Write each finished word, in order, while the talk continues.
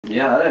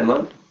Ja, allee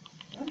man.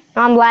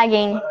 I'm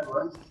lagging.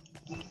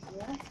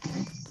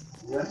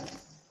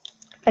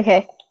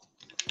 Okay.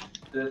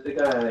 Dus ik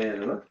ga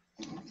even, hè?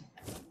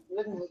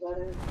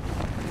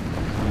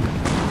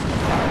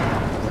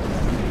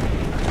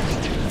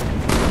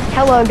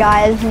 Hello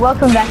guys,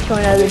 welcome back to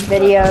another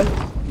video.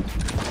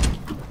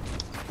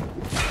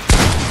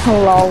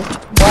 Hello.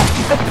 What?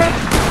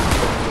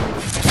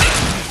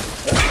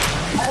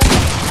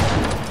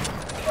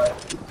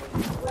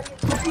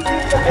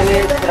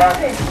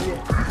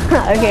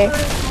 Okay.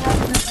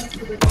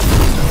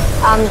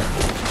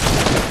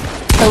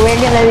 So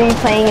we're gonna be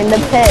playing in the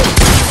pit.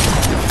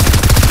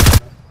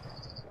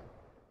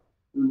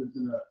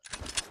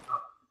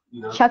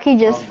 Chucky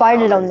just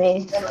farted on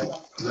me.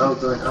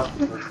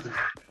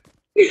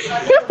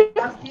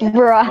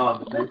 Bruh.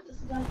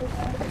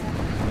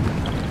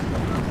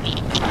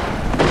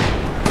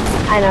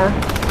 I know.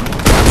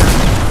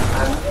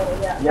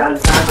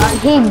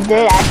 He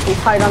did actually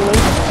fart on me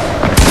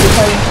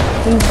because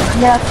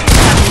he's nuts.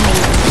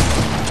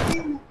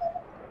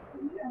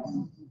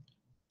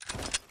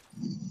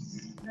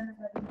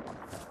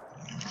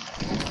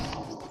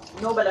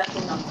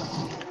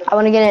 I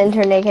want to get an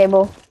internet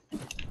cable.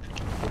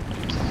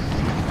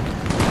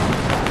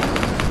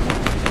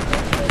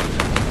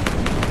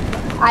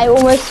 I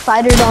almost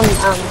fired on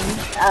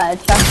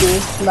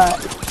Chucky, but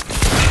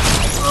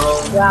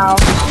wow.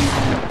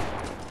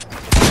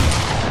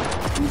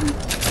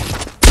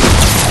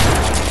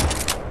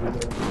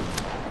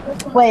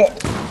 Wait,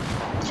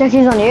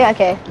 Chucky's on you?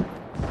 Okay.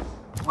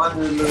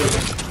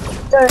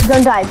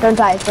 Don't die, don't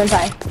die, don't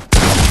die.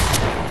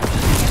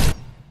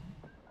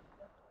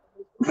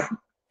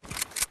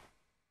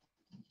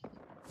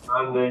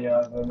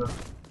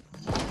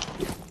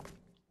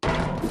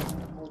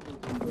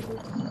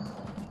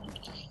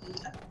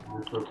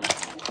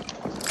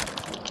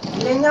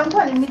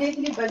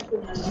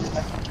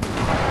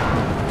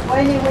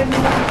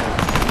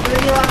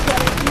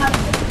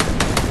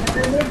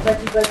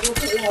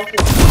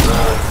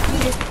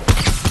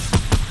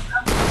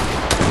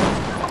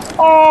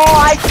 Oh,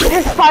 I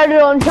just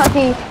fired on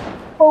Chucky.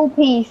 Full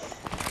piece.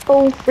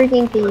 Full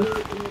freaking piece.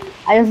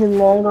 I just did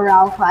longer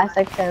out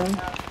classics and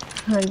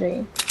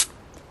 100.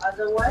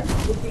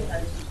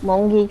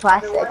 Mongi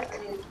classic.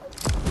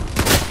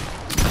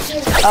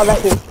 Oh,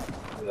 that's you.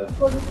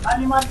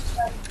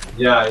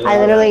 Yeah. I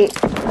literally,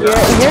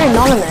 you're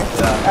anonymous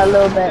a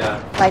little bit.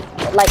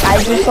 Like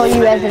I just saw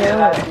you as an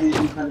anonymous.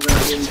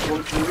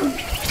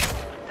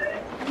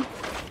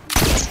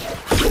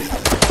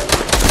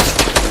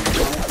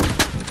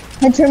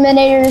 The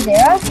Terminator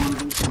Zero?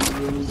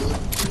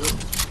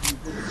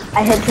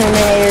 I hit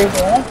Terminator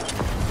Zero.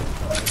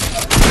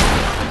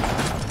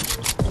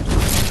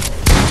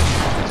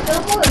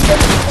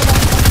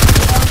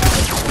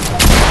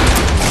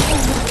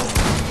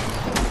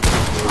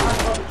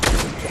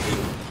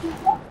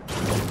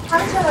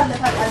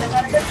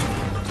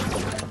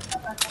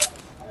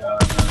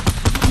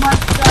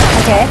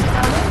 Okay.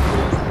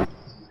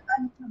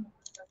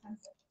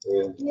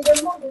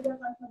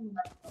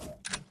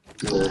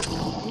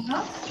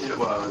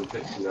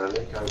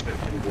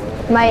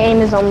 My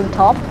aim is on the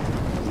top.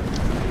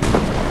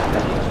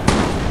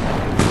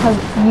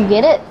 You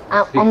get it?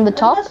 On the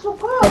top?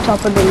 The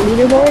top of the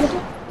leaderboard?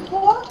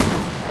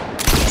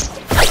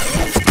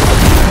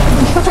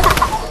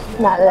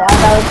 No,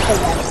 that was so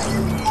bad.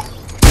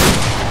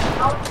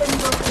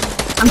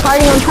 I'm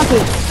partying on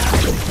Chucky.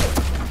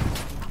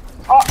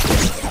 Oh,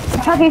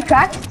 Chucky's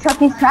cracked.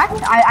 Chucky's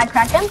cracked. I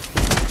cracked him.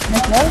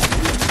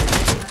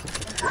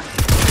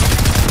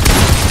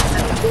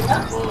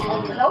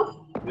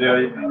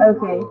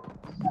 Okay.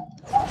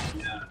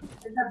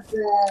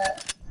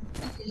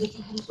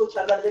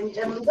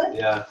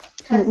 Yeah.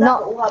 No,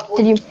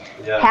 did you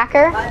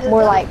hacker?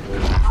 More like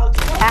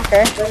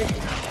hacker.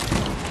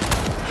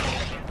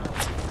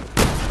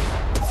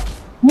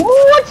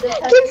 What?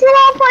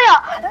 Control player!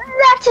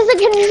 That is a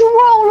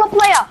controller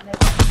player!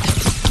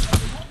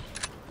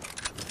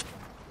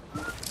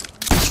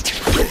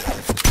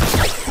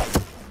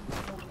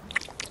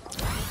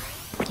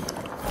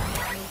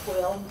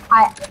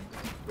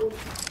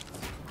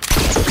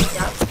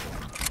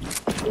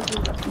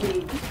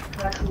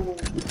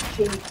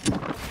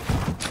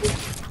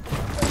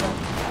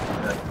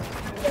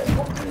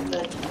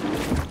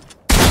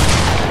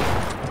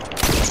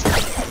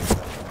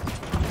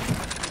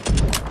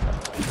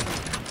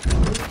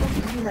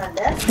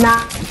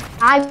 Nah,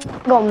 I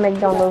got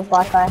McDonald's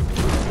Wi-Fi.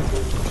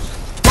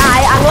 Nah,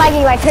 I'm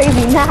lagging like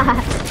crazy.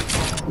 Nah,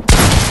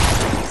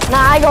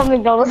 I got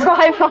McDonald's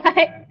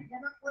Wi-Fi.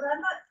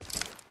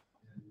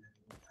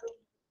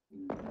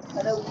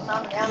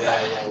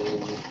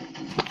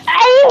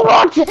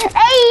 Aimbot!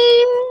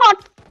 Aimbot!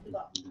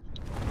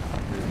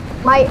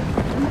 My...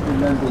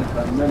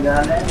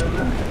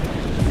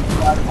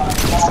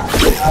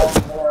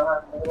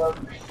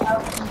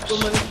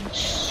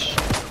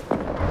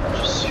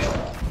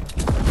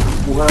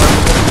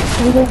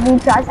 You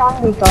try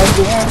something because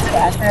you have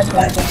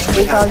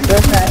because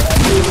you're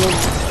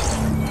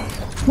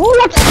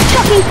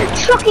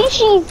Chucky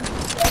cheese!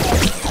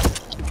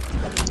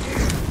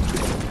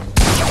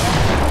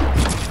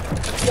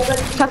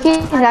 Chucky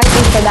is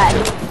actually so bad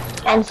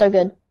and so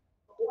good.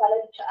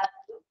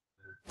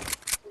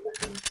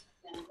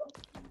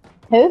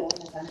 Who?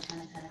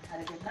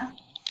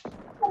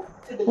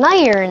 No,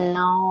 you're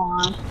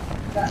not.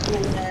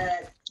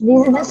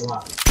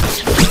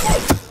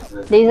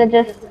 These are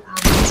just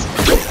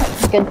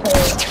good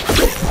players.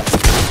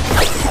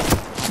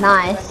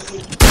 Nice.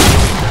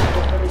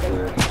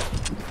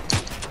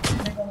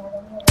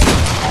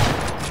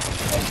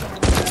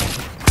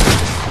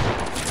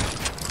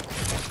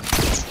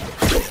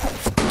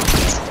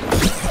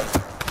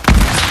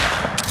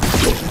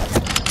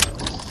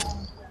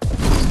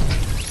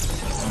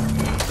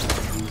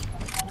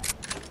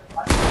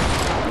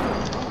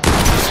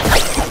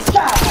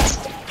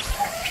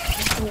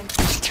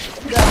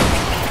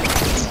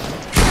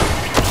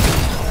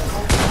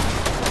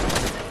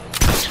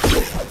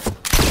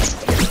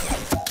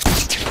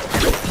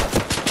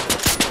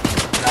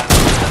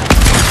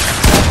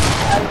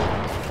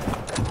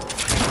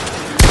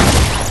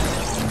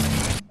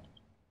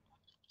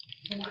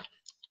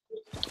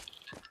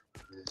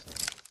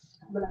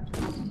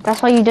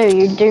 That's what you do.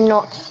 You do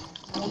not.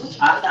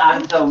 Nah,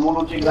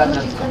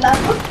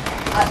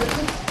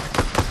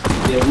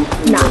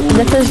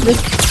 this is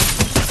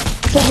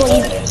what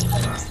you do.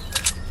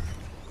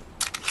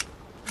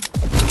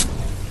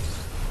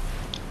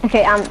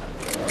 Okay,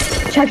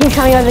 Chucky's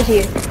coming over to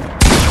you.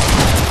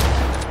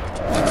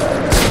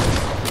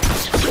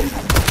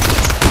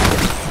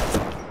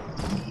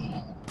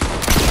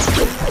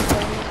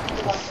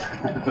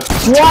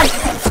 What?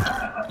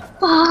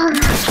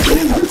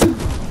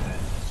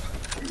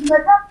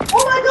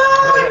 Oh my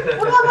god!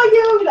 What am I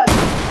doing?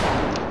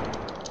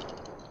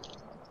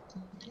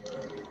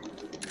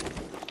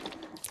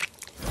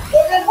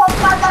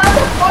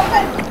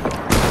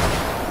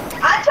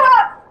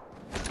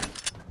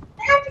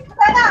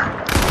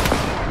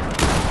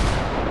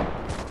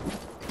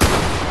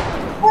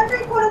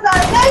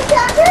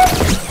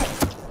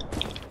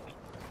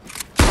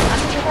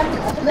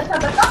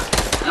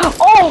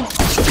 Oh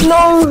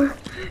no,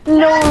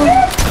 no!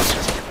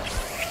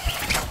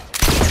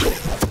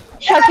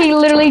 Chucky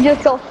literally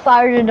just got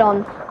fired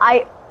on.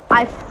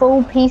 I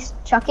full pieced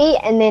Chucky,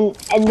 and then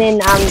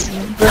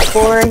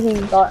before he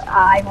got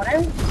I got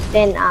him,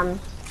 then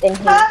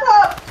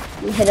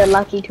he hit a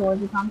lucky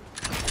towards the pump.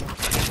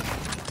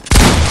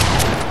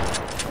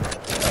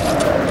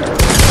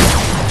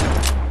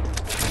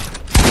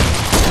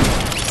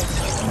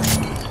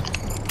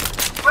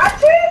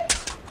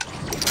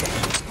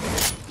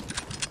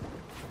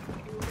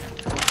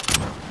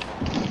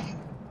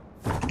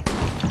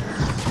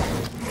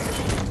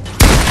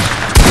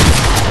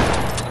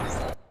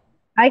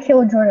 I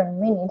killed Jordan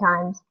many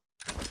times.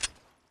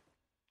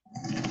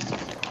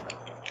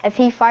 If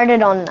he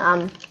farted on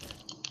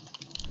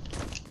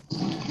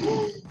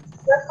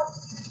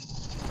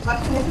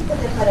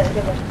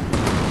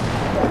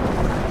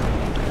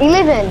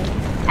 11.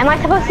 Am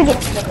I supposed to get?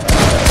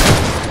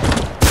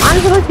 I'm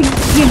supposed to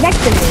get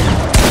next to me.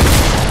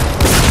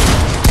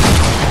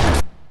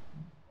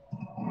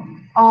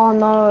 Oh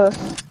no.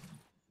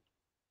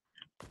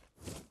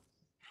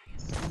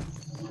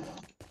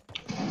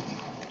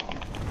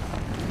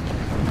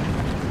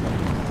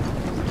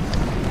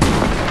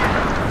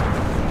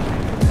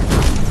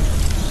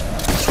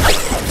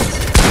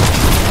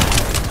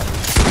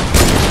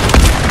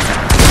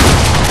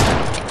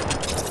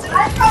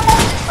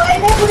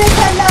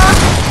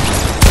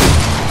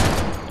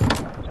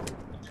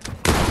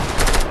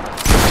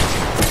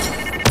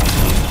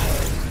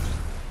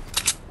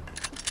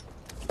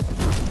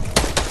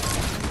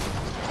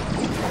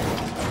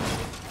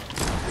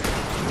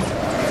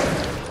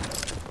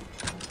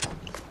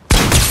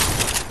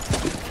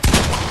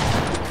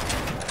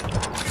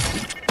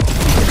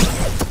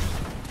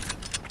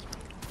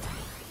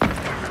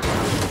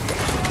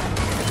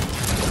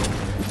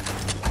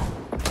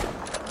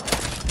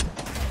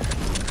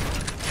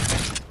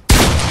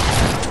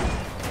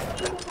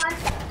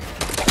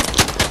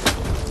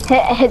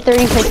 Hit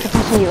 36 to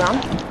push you around.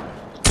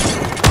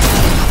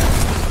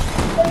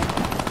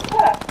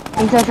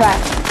 I'm so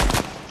trapped.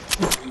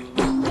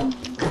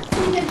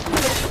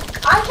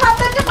 I'm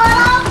trapped at the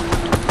bottom!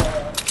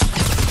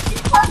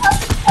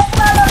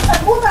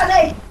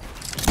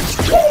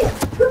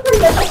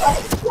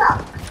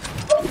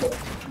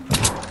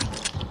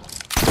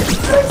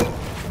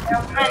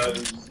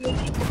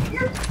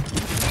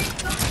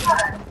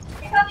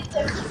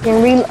 I'm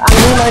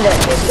reloaded.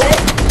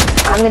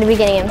 I'm gonna be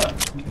getting him.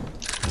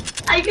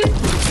 I could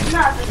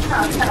not.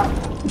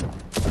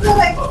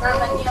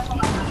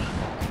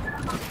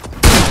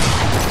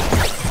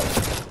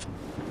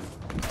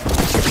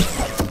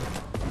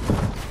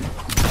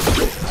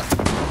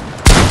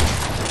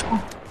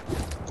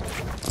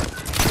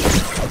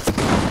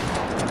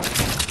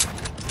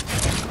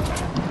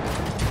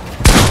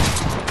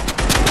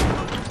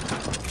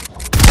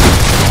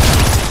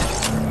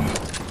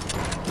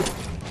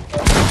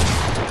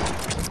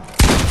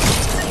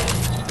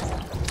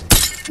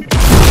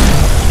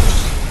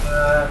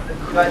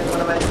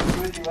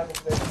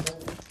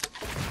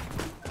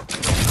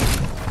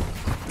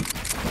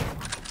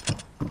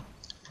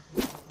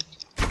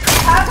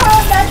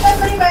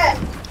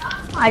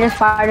 I just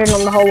fired it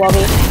on the whole lobby.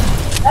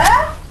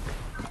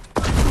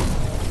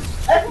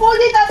 Es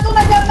multitasking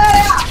na dyan,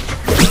 Maria!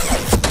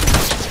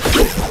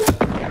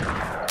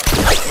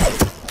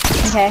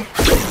 Okay.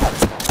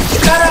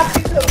 Sarap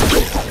ito.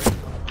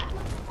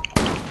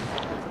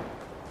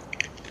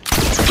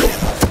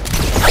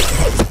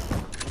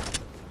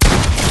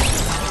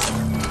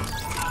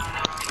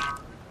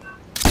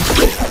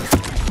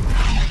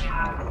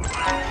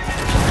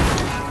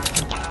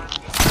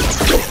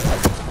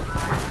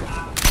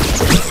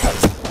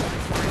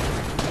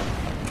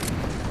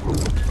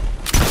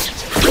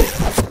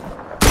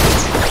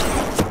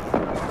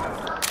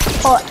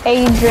 Oh,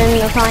 Adrian,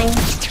 you're fine.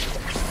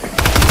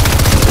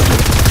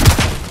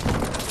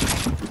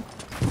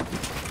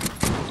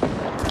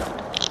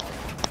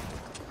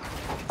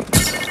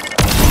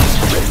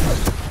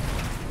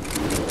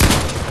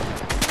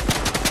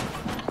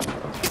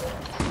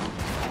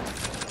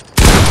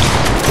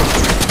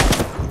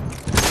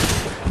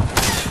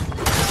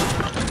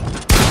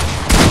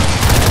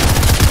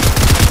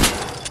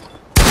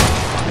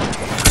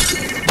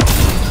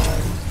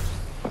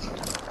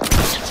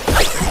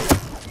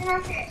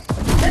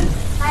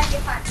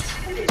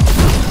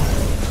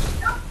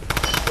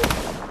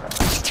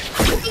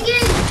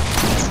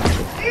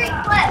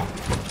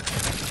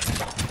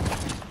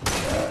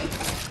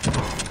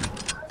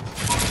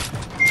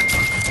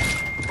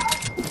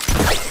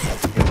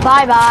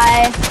 Bye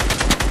bye.